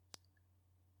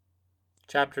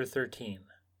Chapter 13.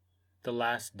 The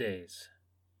Last Days.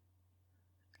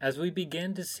 As we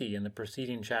began to see in the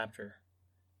preceding chapter,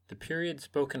 the period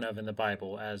spoken of in the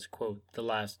Bible as, quote, the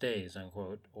last days,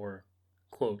 unquote, or,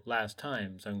 quote, last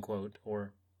times, unquote,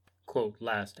 or, quote,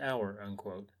 last hour,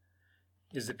 unquote,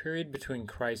 is the period between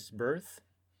Christ's birth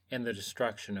and the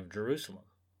destruction of Jerusalem.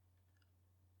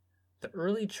 The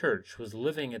early church was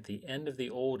living at the end of the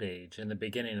old age and the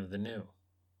beginning of the new.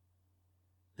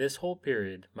 This whole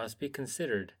period must be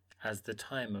considered as the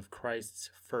time of Christ's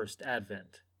first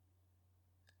advent.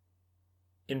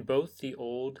 In both the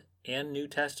Old and New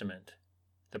Testament,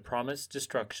 the promised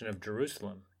destruction of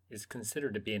Jerusalem is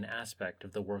considered to be an aspect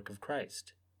of the work of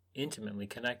Christ, intimately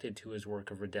connected to his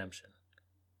work of redemption.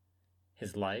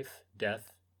 His life,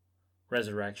 death,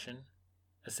 resurrection,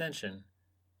 ascension,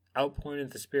 outpouring of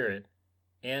the Spirit,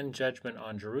 and judgment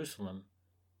on Jerusalem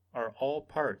are all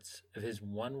parts of his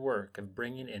one work of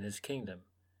bringing in his kingdom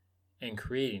and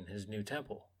creating his new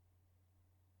temple.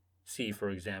 See, for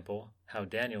example, how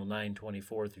Daniel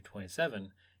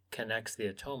 9:24-27 connects the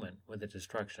atonement with the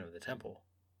destruction of the temple.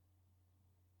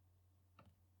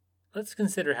 Let's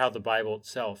consider how the Bible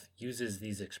itself uses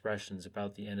these expressions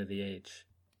about the end of the age.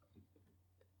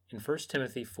 In 1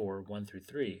 Timothy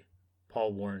 4:1-3,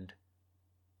 Paul warned,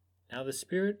 "Now the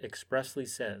Spirit expressly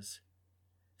says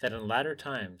that in latter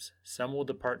times some will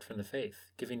depart from the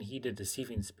faith, giving heed to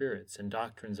deceiving spirits and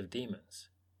doctrines of demons,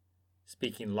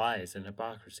 speaking lies and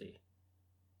hypocrisy,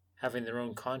 having their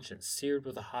own conscience seared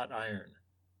with a hot iron,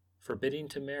 forbidding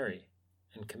to marry,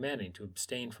 and commanding to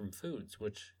abstain from foods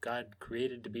which God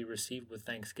created to be received with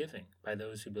thanksgiving by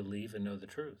those who believe and know the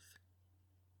truth."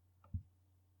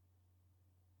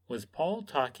 Was Paul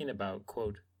talking about,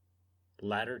 quote,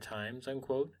 latter times,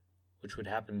 unquote, which would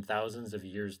happen thousands of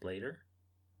years later?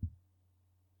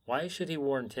 Why should he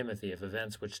warn Timothy of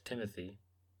events which Timothy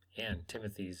and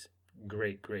Timothy's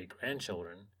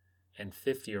great-great-grandchildren and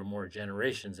 50 or more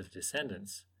generations of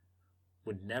descendants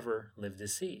would never live to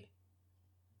see?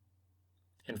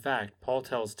 In fact, Paul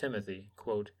tells Timothy,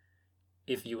 quote,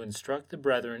 "If you instruct the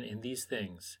brethren in these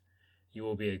things, you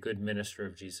will be a good minister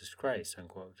of Jesus Christ,"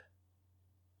 unquote.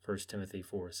 1 Timothy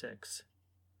 4:6.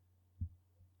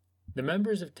 The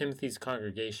members of Timothy's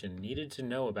congregation needed to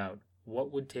know about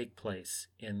what would take place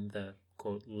in the,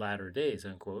 quote, latter days,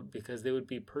 unquote, because they would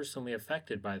be personally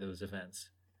affected by those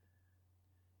events.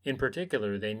 In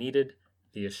particular, they needed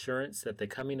the assurance that the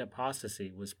coming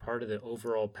apostasy was part of the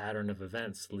overall pattern of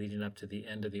events leading up to the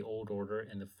end of the old order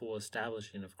and the full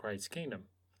establishing of Christ's kingdom.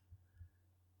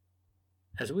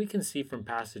 As we can see from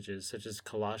passages such as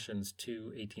Colossians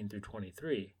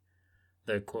 2:18-23,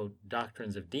 the, quote,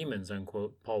 doctrines of demons,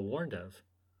 unquote, Paul warned of,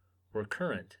 were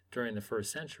current during the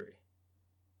first century.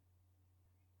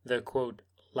 The, quote,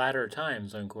 latter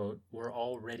times, unquote, were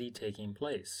already taking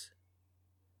place.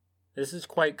 This is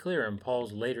quite clear in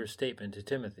Paul's later statement to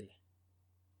Timothy.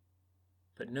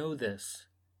 "But know this,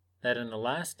 that in the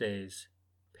last days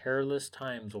perilous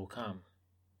times will come.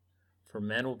 For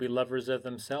men will be lovers of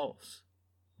themselves,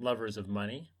 lovers of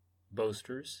money,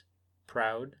 boasters,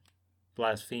 proud,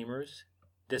 blasphemers,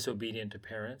 disobedient to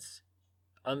parents,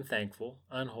 unthankful,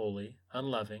 unholy,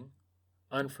 unloving,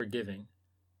 unforgiving,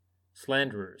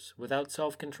 slanderers, without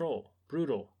self-control,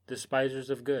 brutal, despisers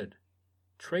of good,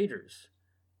 traitors,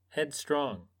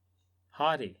 headstrong,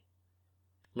 haughty,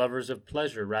 lovers of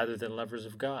pleasure rather than lovers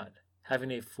of God, having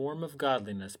a form of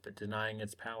godliness but denying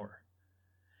its power.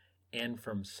 And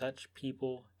from such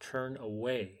people turn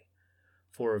away,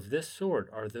 for of this sort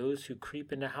are those who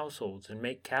creep into households and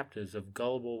make captives of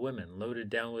gullible women loaded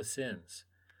down with sins,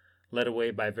 led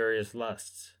away by various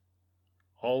lusts,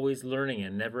 always learning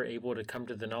and never able to come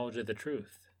to the knowledge of the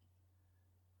truth.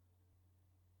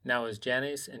 Now as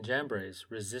Jannes and Jambres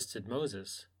resisted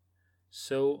Moses,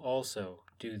 so also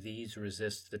do these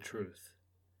resist the truth,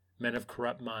 men of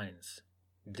corrupt minds,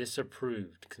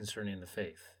 disapproved concerning the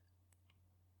faith."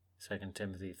 2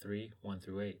 Timothy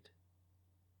 3:1-8.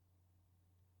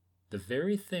 The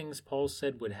very things Paul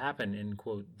said would happen in,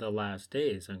 quote, the last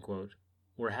days, unquote,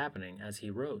 were happening as he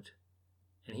wrote,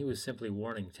 and he was simply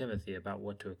warning Timothy about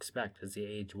what to expect as the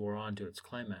age wore on to its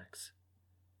climax.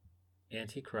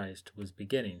 Antichrist was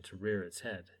beginning to rear its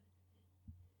head.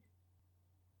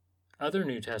 Other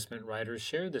New Testament writers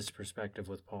share this perspective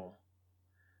with Paul.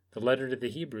 The letter to the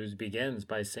Hebrews begins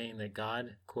by saying that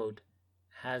God, quote,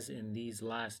 has in these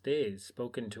last days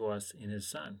spoken to us in his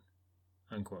Son,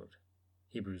 unquote.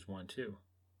 Hebrews 1:2.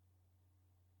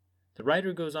 The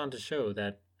writer goes on to show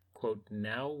that, quote,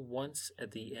 now once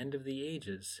at the end of the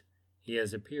ages, he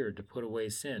has appeared to put away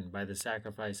sin by the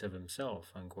sacrifice of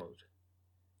himself, unquote.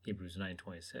 Hebrews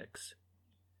 9:26.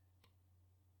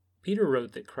 Peter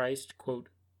wrote that Christ, quote,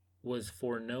 was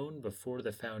foreknown before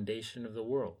the foundation of the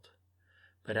world,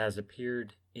 but has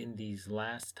appeared in these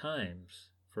last times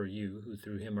for you who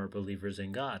through him are believers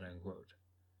in God, unquote.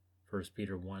 1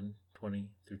 Peter 1, 20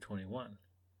 through 21.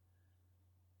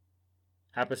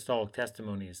 Apostolic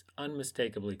testimony is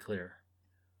unmistakably clear.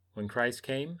 When Christ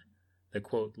came, the,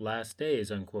 quote, last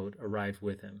days, unquote, arrived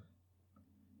with him.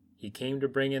 He came to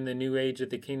bring in the new age of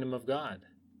the kingdom of God.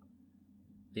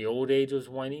 The old age was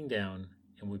winding down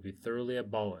and would be thoroughly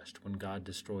abolished when God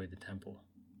destroyed the temple.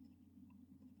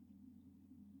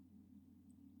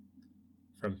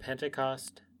 From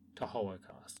Pentecost to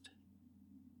Holocaust.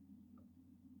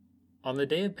 On the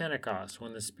day of Pentecost,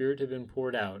 when the Spirit had been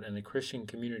poured out and the Christian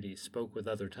community spoke with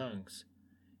other tongues,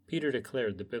 Peter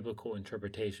declared the biblical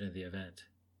interpretation of the event.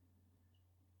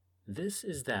 This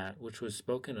is that which was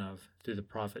spoken of through the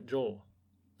prophet Joel.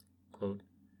 Quote,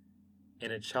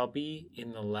 and it shall be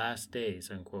in the last days,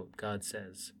 unquote, God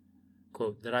says,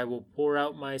 quote, that I will pour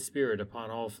out my Spirit upon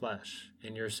all flesh,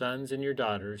 and your sons and your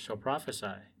daughters shall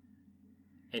prophesy,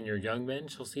 and your young men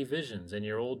shall see visions, and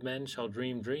your old men shall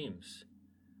dream dreams.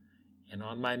 And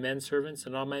on my men servants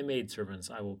and on my maidservants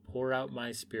I will pour out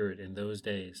my Spirit in those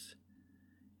days,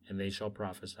 and they shall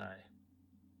prophesy.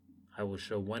 I will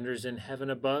show wonders in heaven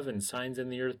above and signs in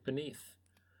the earth beneath,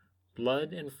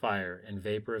 blood and fire and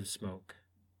vapor of smoke.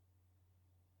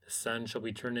 The sun shall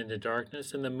be turned into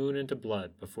darkness and the moon into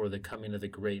blood before the coming of the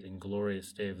great and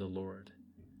glorious day of the Lord.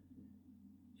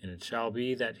 And it shall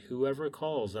be that whoever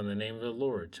calls on the name of the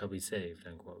Lord shall be saved,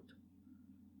 unquote.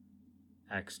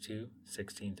 Acts 2,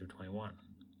 16 through 21.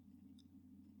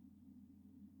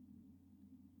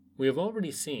 We have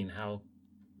already seen how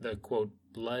the, quote,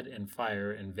 blood and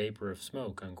fire and vapor of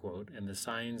smoke, unquote, and the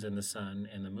signs in the sun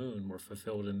and the moon were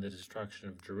fulfilled in the destruction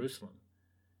of Jerusalem.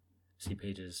 See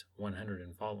pages 100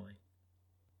 and following.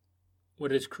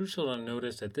 What is crucial to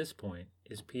notice at this point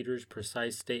is Peter's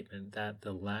precise statement that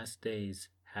the last days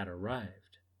had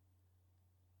arrived.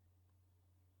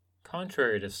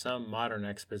 Contrary to some modern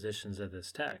expositions of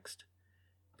this text,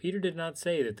 Peter did not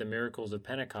say that the miracles of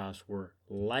Pentecost were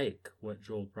like what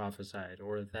Joel prophesied,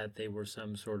 or that they were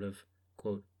some sort of,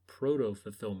 quote,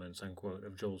 proto-fulfillments, unquote,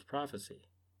 of Joel's prophecy.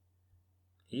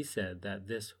 He said that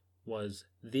this was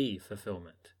the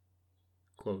fulfillment.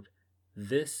 Quote,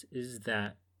 this is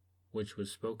that which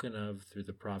was spoken of through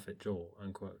the prophet Joel,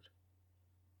 unquote.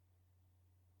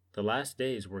 The last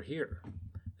days were here.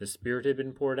 The Spirit had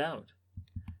been poured out.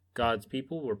 God's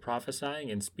people were prophesying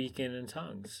and speaking in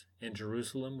tongues, and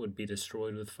Jerusalem would be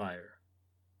destroyed with fire.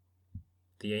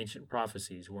 The ancient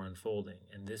prophecies were unfolding,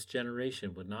 and this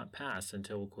generation would not pass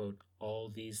until, quote, all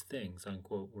these things,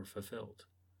 unquote, were fulfilled.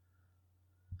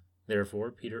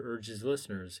 Therefore, Peter urges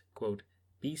listeners, quote,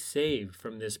 be saved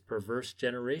from this perverse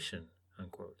generation,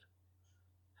 unquote.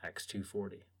 Acts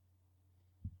 2:40.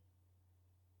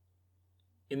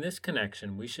 In this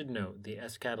connection, we should note the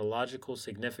eschatological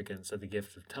significance of the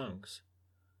gift of tongues.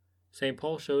 St.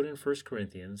 Paul showed in 1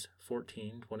 Corinthians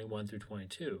 14:21 through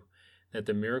 22 that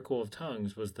the miracle of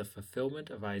tongues was the fulfillment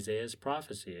of Isaiah's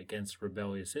prophecy against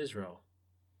rebellious Israel.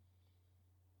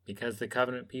 Because the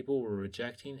covenant people were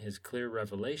rejecting his clear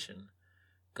revelation,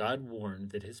 God warned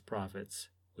that his prophets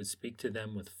would speak to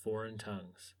them with foreign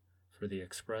tongues for the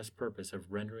express purpose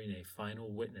of rendering a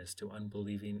final witness to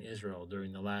unbelieving Israel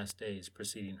during the last days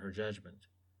preceding her judgment.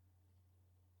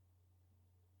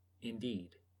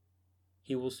 Indeed,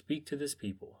 he will speak to this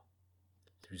people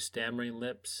through stammering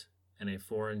lips and a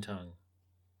foreign tongue,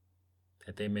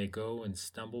 that they may go and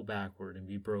stumble backward and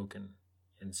be broken,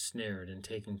 and snared and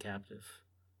taken captive.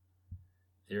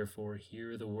 Therefore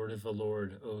hear the word of the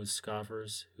Lord, O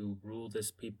scoffers who rule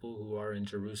this people who are in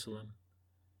Jerusalem.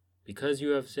 Because you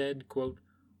have said, quote,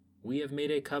 we have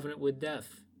made a covenant with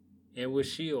death, and with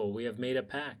Sheol we have made a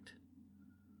pact.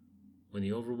 When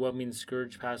the overwhelming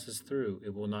scourge passes through,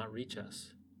 it will not reach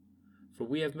us. For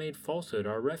we have made falsehood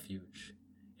our refuge,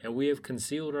 and we have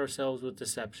concealed ourselves with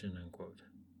deception, unquote.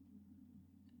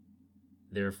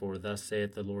 Therefore thus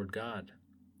saith the Lord God,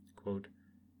 quote,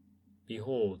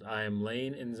 behold, I am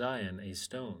laying in Zion a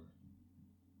stone,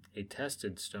 a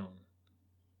tested stone,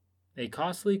 a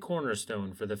costly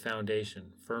cornerstone for the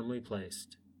foundation, firmly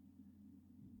placed.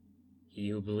 He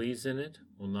who believes in it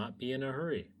will not be in a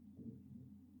hurry.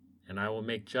 And I will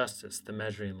make justice the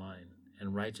measuring line,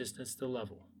 and righteousness the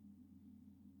level.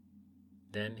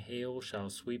 Then hail shall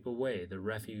sweep away the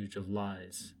refuge of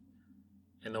lies,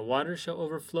 and the waters shall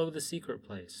overflow the secret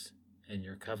place, and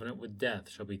your covenant with death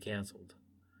shall be cancelled,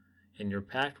 and your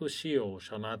pact with Sheol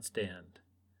shall not stand,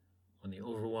 when the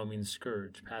overwhelming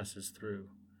scourge passes through.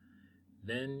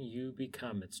 Then you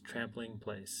become its trampling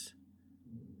place,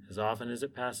 As often as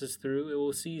it passes through, it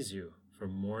will seize you.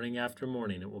 From morning after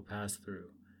morning it will pass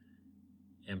through,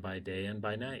 and by day and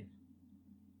by night.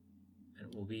 And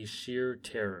it will be sheer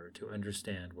terror to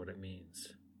understand what it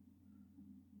means.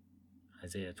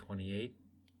 Isaiah 28,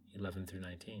 11 through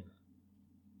 19.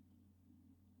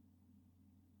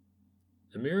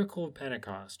 The miracle of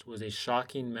Pentecost was a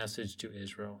shocking message to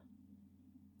Israel.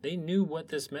 They knew what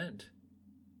this meant.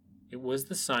 It was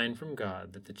the sign from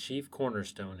God that the chief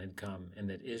cornerstone had come and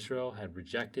that Israel had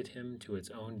rejected him to its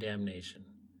own damnation.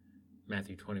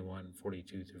 Matthew 21,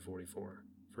 42 through 44,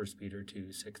 1 Peter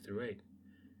 2, 6 through 8.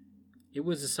 It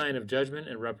was a sign of judgment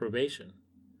and reprobation,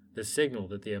 the signal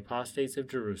that the apostates of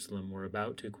Jerusalem were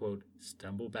about to, quote,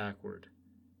 stumble backward,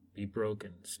 be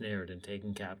broken, snared, and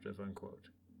taken captive, unquote.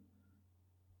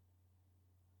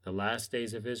 The last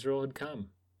days of Israel had come.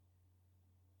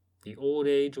 The old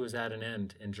age was at an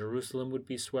end, and Jerusalem would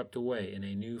be swept away in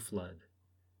a new flood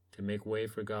to make way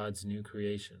for God's new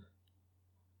creation.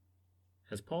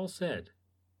 As Paul said,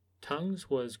 tongues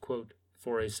was, quote,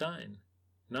 for a sign,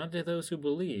 not to those who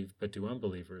believe, but to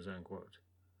unbelievers, unquote.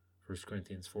 1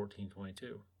 Corinthians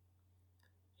 14:22.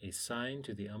 A sign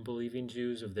to the unbelieving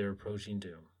Jews of their approaching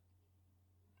doom.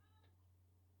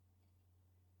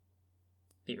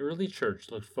 The early church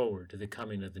looked forward to the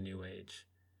coming of the new age.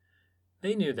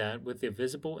 They knew that, with the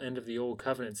visible end of the old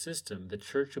covenant system, the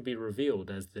church would be revealed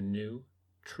as the new,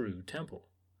 true temple,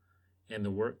 and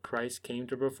the work Christ came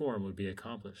to perform would be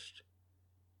accomplished.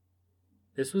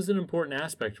 This was an important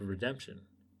aspect of redemption,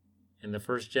 and the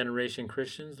first generation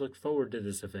Christians looked forward to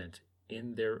this event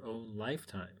in their own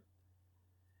lifetime.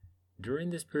 During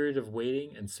this period of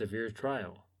waiting and severe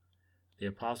trial, the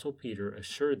Apostle Peter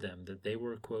assured them that they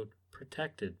were, quote,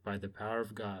 protected by the power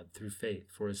of God through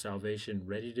faith for a salvation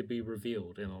ready to be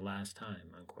revealed in the last time,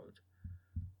 unquote.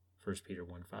 1 Peter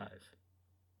 1:5.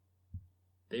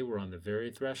 They were on the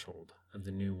very threshold of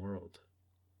the new world.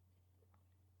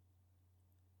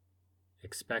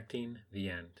 Expecting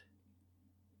the end.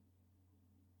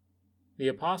 The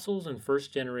apostles and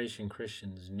first-generation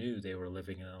Christians knew they were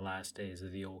living in the last days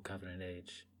of the Old Covenant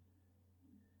age.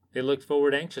 They looked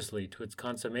forward anxiously to its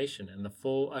consummation and the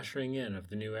full ushering in of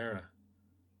the new era.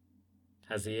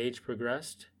 As the age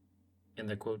progressed, and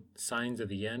the, quote, signs of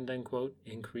the end, unquote,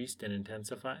 increased and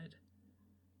intensified,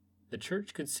 the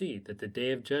church could see that the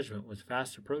day of judgment was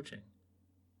fast approaching.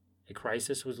 A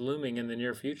crisis was looming in the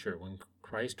near future when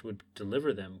Christ would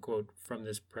deliver them, quote, from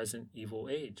this present evil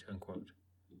age, unquote.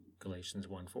 Galatians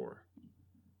 1:4.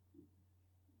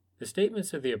 The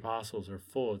statements of the apostles are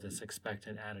full of this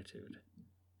expectant attitude,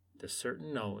 the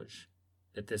certain knowledge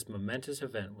that this momentous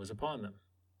event was upon them.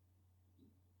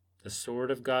 The sword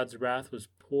of God's wrath was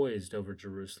poised over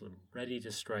Jerusalem, ready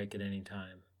to strike at any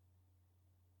time.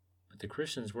 But the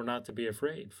Christians were not to be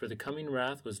afraid, for the coming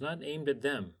wrath was not aimed at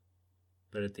them,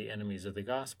 but at the enemies of the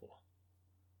gospel.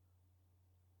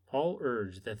 Paul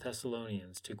urged the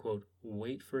Thessalonians to, quote,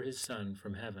 wait for his Son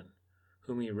from heaven,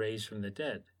 whom he raised from the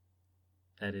dead,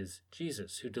 that is,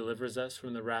 Jesus, who delivers us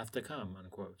from the wrath to come,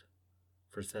 unquote.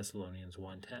 1 Thessalonians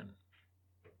 1:10.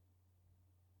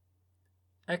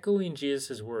 Echoing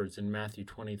Jesus' words in Matthew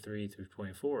 23 through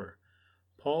 24,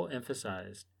 Paul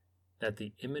emphasized that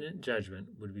the imminent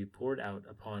judgment would be poured out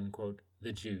upon, quote,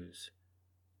 the Jews,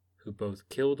 who both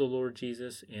killed the Lord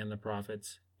Jesus and the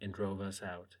prophets and drove us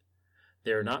out.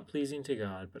 They are not pleasing to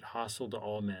God, but hostile to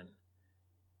all men,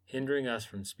 hindering us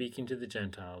from speaking to the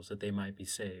Gentiles that they might be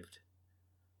saved,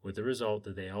 with the result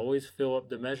that they always fill up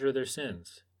the measure of their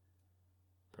sins.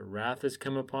 But wrath has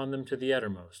come upon them to the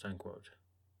uttermost, unquote.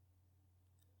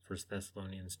 1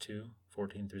 Thessalonians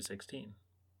 2:14 through 16.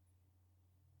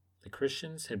 The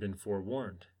Christians had been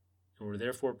forewarned and were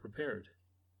therefore prepared,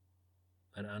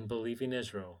 but unbelieving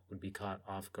Israel would be caught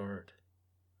off guard.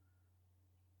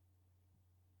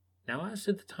 Now as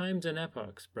to the times and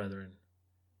epochs, brethren,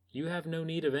 you have no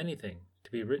need of anything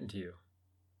to be written to you.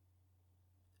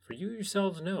 For you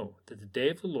yourselves know that the day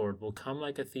of the Lord will come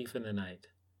like a thief in the night.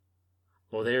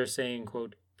 While they are saying,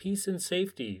 quote, peace and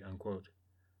safety, unquote,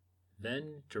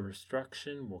 then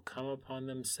destruction will come upon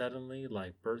them suddenly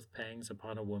like birth pangs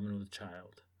upon a woman with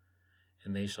child,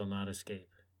 and they shall not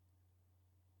escape.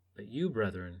 But you,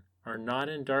 brethren, are not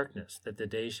in darkness, that the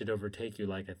day should overtake you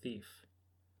like a thief.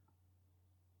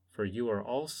 For you are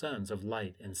all sons of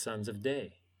light and sons of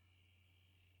day.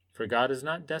 For God has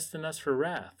not destined us for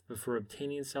wrath, but for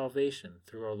obtaining salvation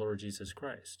through our Lord Jesus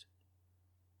Christ.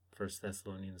 1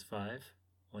 Thessalonians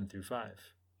 5:1 through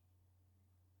 5.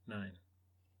 9.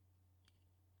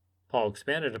 Paul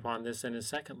expanded upon this in his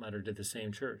second letter to the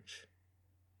same church.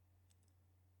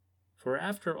 For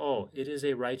after all, it is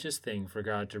a righteous thing for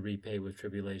God to repay with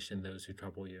tribulation those who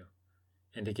trouble you,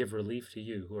 and to give relief to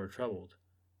you who are troubled,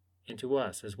 and to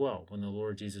us as well when the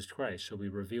Lord Jesus Christ shall be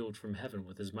revealed from heaven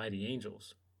with his mighty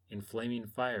angels, in flaming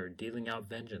fire, dealing out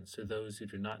vengeance to those who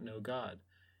do not know God,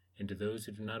 and to those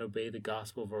who do not obey the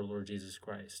gospel of our Lord Jesus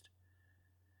Christ.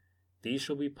 These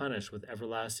shall be punished with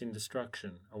everlasting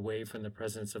destruction, away from the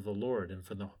presence of the Lord and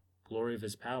from the glory of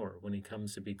his power, when he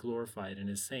comes to be glorified in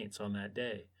his saints on that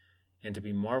day, and to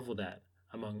be marveled at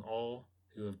among all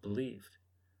who have believed.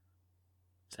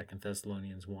 2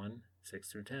 Thessalonians 1,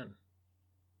 6-10.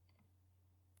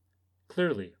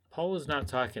 Clearly, Paul is not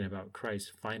talking about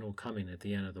Christ's final coming at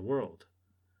the end of the world.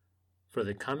 For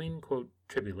the coming, quote,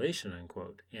 tribulation,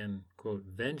 unquote, and, quote,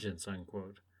 vengeance,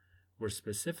 unquote, were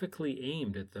specifically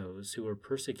aimed at those who were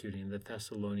persecuting the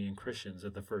Thessalonian Christians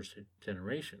of the first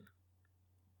generation.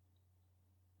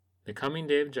 The coming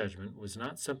day of judgment was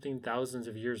not something thousands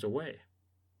of years away.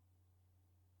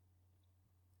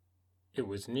 It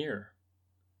was near,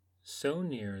 so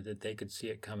near that they could see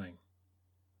it coming.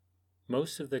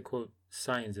 Most of the, quote,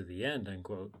 signs of the end,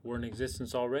 unquote, were in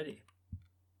existence already,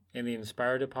 and the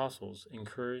inspired apostles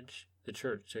encouraged the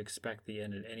church to expect the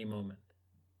end at any moment.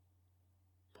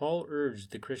 Paul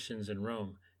urged the Christians in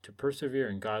Rome to persevere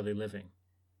in godly living,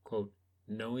 quote,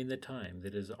 knowing the time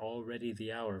that it is already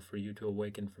the hour for you to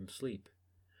awaken from sleep.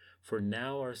 For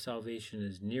now our salvation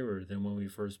is nearer than when we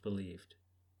first believed.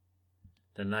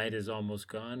 The night is almost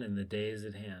gone and the day is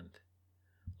at hand.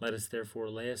 Let us therefore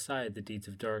lay aside the deeds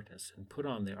of darkness and put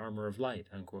on the armor of light,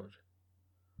 unquote.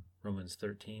 Romans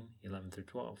 13,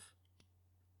 11-12.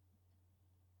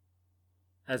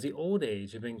 As the old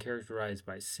age had been characterized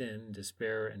by sin,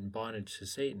 despair, and bondage to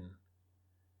Satan,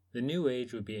 the new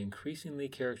age would be increasingly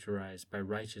characterized by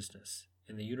righteousness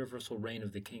and the universal reign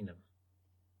of the kingdom.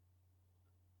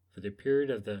 For the period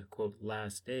of the, quote,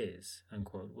 last days,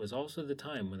 unquote, was also the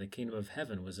time when the kingdom of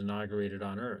heaven was inaugurated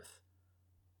on earth,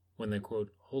 when the,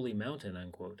 quote, holy mountain,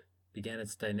 unquote, began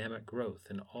its dynamic growth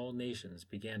and all nations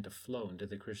began to flow into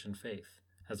the Christian faith,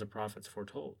 as the prophets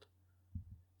foretold.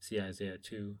 See Isaiah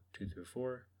 2,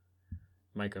 2-4,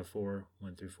 Micah 4,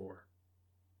 1-4.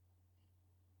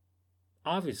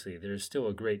 Obviously, there is still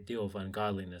a great deal of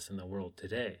ungodliness in the world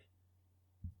today,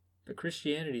 but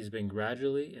Christianity has been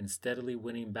gradually and steadily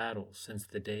winning battles since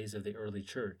the days of the early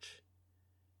church.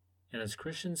 And as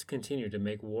Christians continue to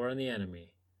make war on the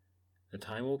enemy, the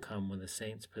time will come when the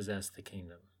saints possess the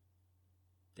kingdom.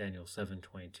 Daniel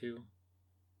 7:22,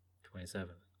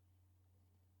 27.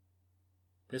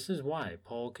 This is why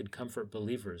Paul could comfort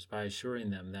believers by assuring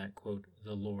them that, quote,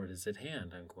 the Lord is at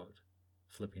hand, unquote.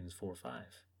 Philippians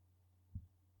 4:5.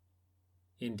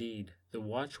 Indeed, the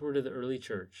watchword of the early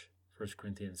church, 1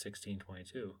 Corinthians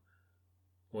 16:22,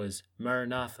 was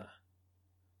Maranatha,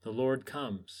 the Lord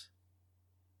comes.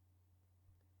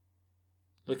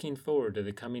 Looking forward to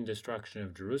the coming destruction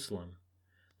of Jerusalem,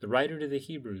 the writer to the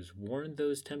Hebrews warned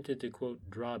those tempted to, quote,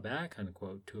 draw back,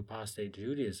 unquote, to apostate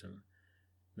Judaism,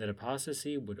 that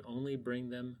apostasy would only bring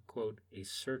them, quote, a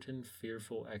certain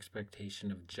fearful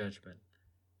expectation of judgment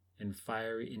and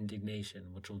fiery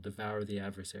indignation which will devour the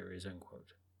adversaries,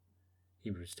 unquote.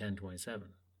 Hebrews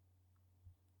 10:27.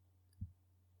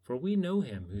 For we know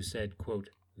him who said, quote,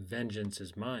 vengeance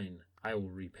is mine, I will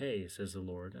repay, says the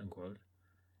Lord, unquote.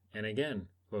 And again,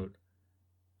 quote,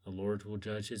 the Lord will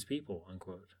judge his people,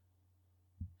 unquote.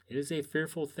 It is a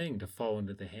fearful thing to fall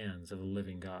into the hands of the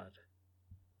living God.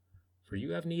 For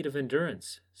you have need of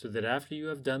endurance, so that after you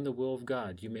have done the will of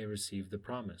God, you may receive the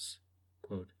promise.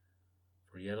 Quote,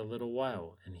 for yet a little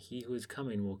while, and he who is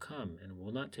coming will come and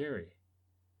will not tarry.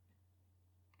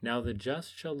 Now the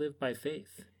just shall live by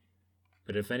faith,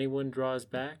 but if anyone draws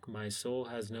back, my soul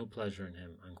has no pleasure in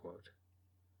him, unquote.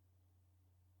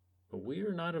 But we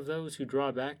are not of those who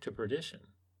draw back to perdition,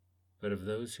 but of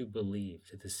those who believe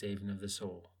to the saving of the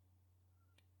soul.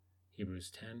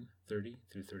 Hebrews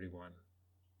 10:30-31,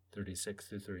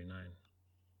 36-39.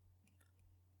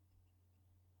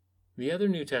 The other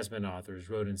New Testament authors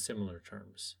wrote in similar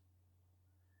terms.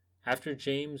 After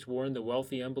James warned the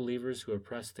wealthy unbelievers who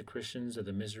oppressed the Christians of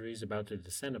the miseries about to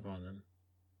descend upon them,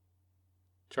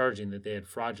 charging that they had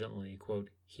fraudulently, quote,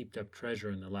 heaped up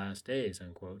treasure in the last days,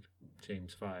 unquote,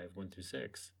 James 5,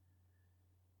 1-6,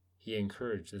 he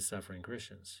encouraged the suffering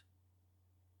Christians.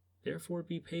 Therefore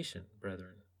be patient,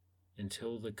 brethren,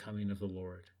 until the coming of the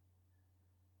Lord.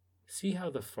 See how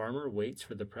the farmer waits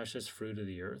for the precious fruit of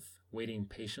the earth, waiting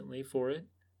patiently for it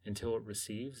until it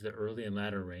receives the early and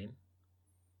latter rain.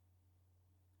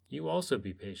 You also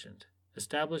be patient.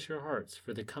 Establish your hearts,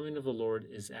 for the coming of the Lord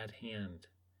is at hand.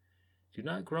 Do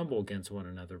not grumble against one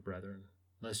another, brethren,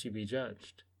 lest you be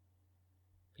judged.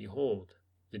 Behold,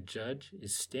 the judge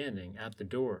is standing at the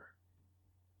door.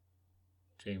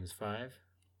 James 5,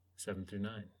 7 through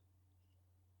 9.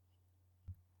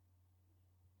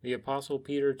 The Apostle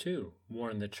Peter, too,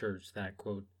 warned the church that,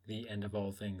 quote, the end of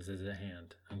all things is at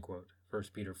hand, unquote, 1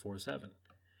 Peter 4, 7,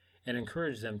 and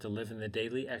encouraged them to live in the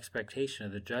daily expectation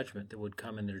of the judgment that would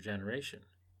come in their generation.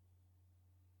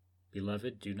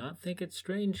 Beloved, do not think it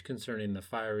strange concerning the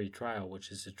fiery trial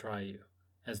which is to try you,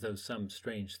 as though some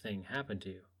strange thing happened to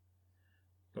you.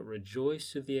 But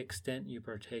rejoice to the extent you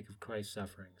partake of Christ's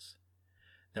sufferings,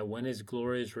 that when his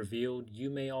glory is revealed, you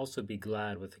may also be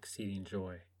glad with exceeding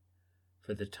joy.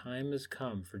 For the time has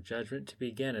come for judgment to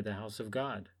begin at the house of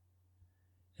God.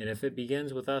 And if it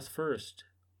begins with us first,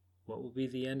 what will be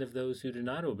the end of those who do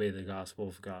not obey the gospel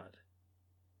of God?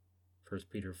 1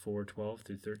 Peter 4, 12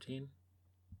 through 13,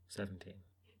 17.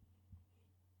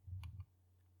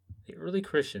 The early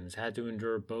Christians had to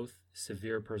endure both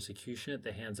severe persecution at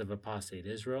the hands of apostate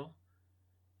Israel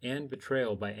and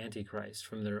betrayal by Antichrist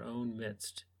from their own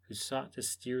midst, who sought to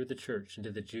steer the church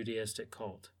into the Judaistic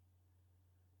cult.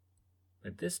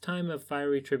 But this time of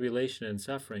fiery tribulation and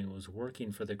suffering was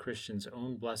working for the Christians'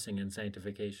 own blessing and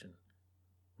sanctification.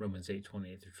 Romans 8,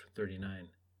 28 through 39.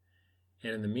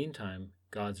 And in the meantime,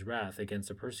 God's wrath against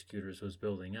the persecutors was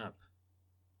building up.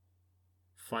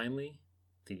 Finally,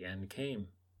 the end came,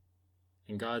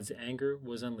 and God's anger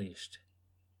was unleashed.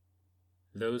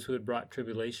 Those who had brought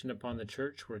tribulation upon the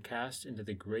church were cast into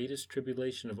the greatest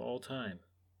tribulation of all time.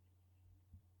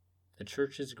 The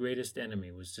church's greatest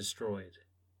enemy was destroyed,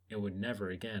 and would never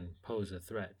again pose a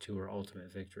threat to her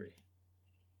ultimate victory.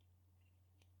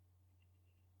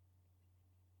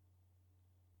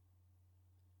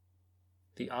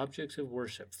 The objects of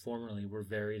worship formerly were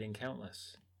varied and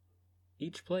countless.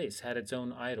 Each place had its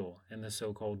own idol, and the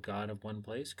so-called God of one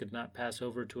place could not pass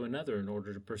over to another in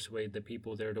order to persuade the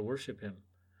people there to worship him,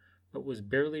 but was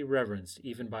barely reverenced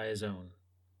even by his own.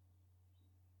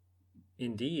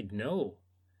 Indeed, no.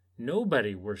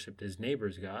 Nobody worshipped his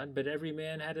neighbor's God, but every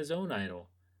man had his own idol,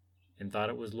 and thought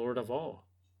it was Lord of all.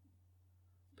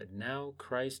 But now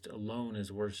Christ alone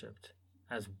is worshipped,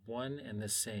 as one and the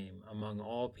same among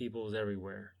all peoples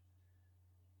everywhere.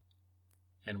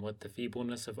 And what the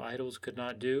feebleness of idols could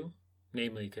not do,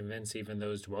 namely convince even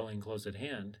those dwelling close at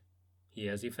hand, he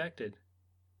has effected.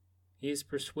 He has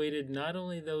persuaded not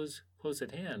only those close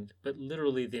at hand, but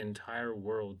literally the entire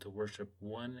world to worship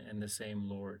one and the same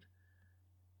Lord,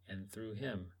 and through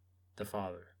him, the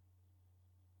Father.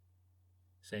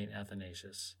 St.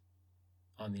 Athanasius,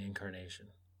 on the Incarnation.